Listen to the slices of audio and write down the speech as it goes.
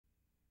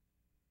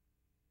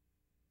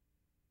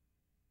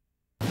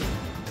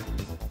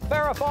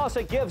Farrah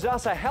Fawcett gives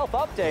us a health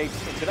update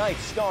in tonight's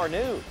Star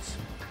News.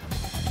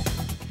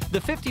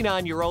 The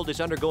 59-year-old is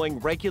undergoing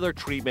regular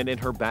treatment in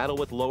her battle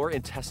with lower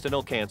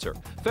intestinal cancer.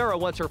 Farrah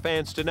wants her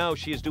fans to know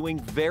she is doing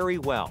very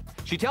well.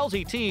 She tells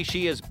ET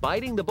she is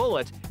biting the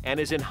bullet and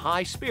is in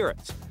high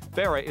spirits.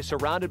 Farrah is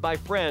surrounded by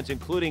friends,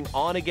 including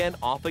on-again,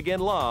 off-again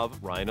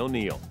love, Ryan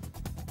O'Neal.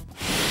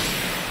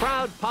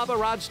 Proud Papa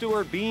Rod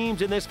Stewart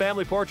beams in this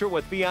family portrait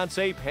with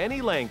fiancée Penny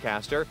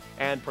Lancaster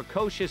and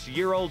precocious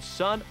year-old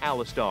son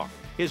Alistar.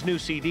 His new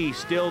CD,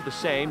 Still the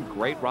Same,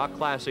 Great Rock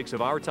Classics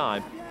of Our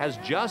Time, has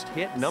just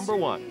hit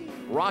 #1.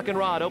 Rockin'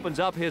 Rod opens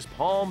up his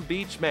Palm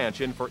Beach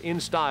mansion for In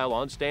Style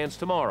on stands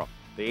tomorrow.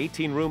 The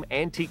 18-room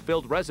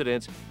antique-filled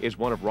residence is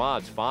one of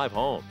Rod's 5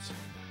 homes.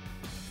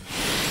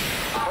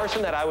 The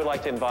person that I would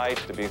like to invite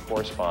to be a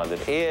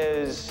correspondent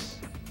is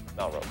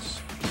Mel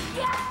Rose.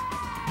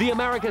 The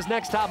America's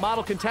Next Top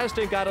Model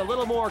contestant got a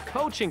little more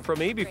coaching from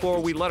me before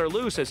we let her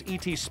loose as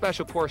ET's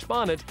special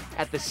correspondent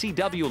at the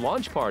CW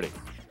launch party.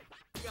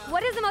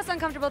 What is the most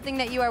uncomfortable thing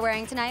that you are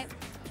wearing tonight?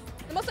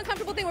 The most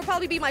uncomfortable thing would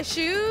probably be my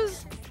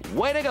shoes.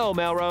 Way to go,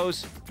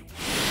 Melrose.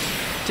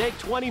 Take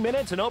 20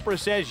 minutes and Oprah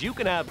says you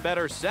can have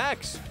better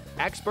sex.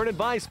 Expert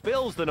advice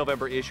fills the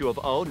November issue of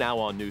O, now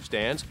on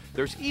newsstands.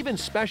 There's even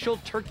special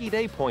Turkey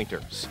Day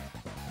pointers.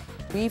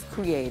 We've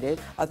created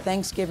a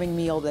Thanksgiving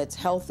meal that's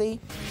healthy.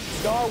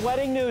 Star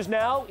wedding news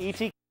now.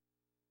 ET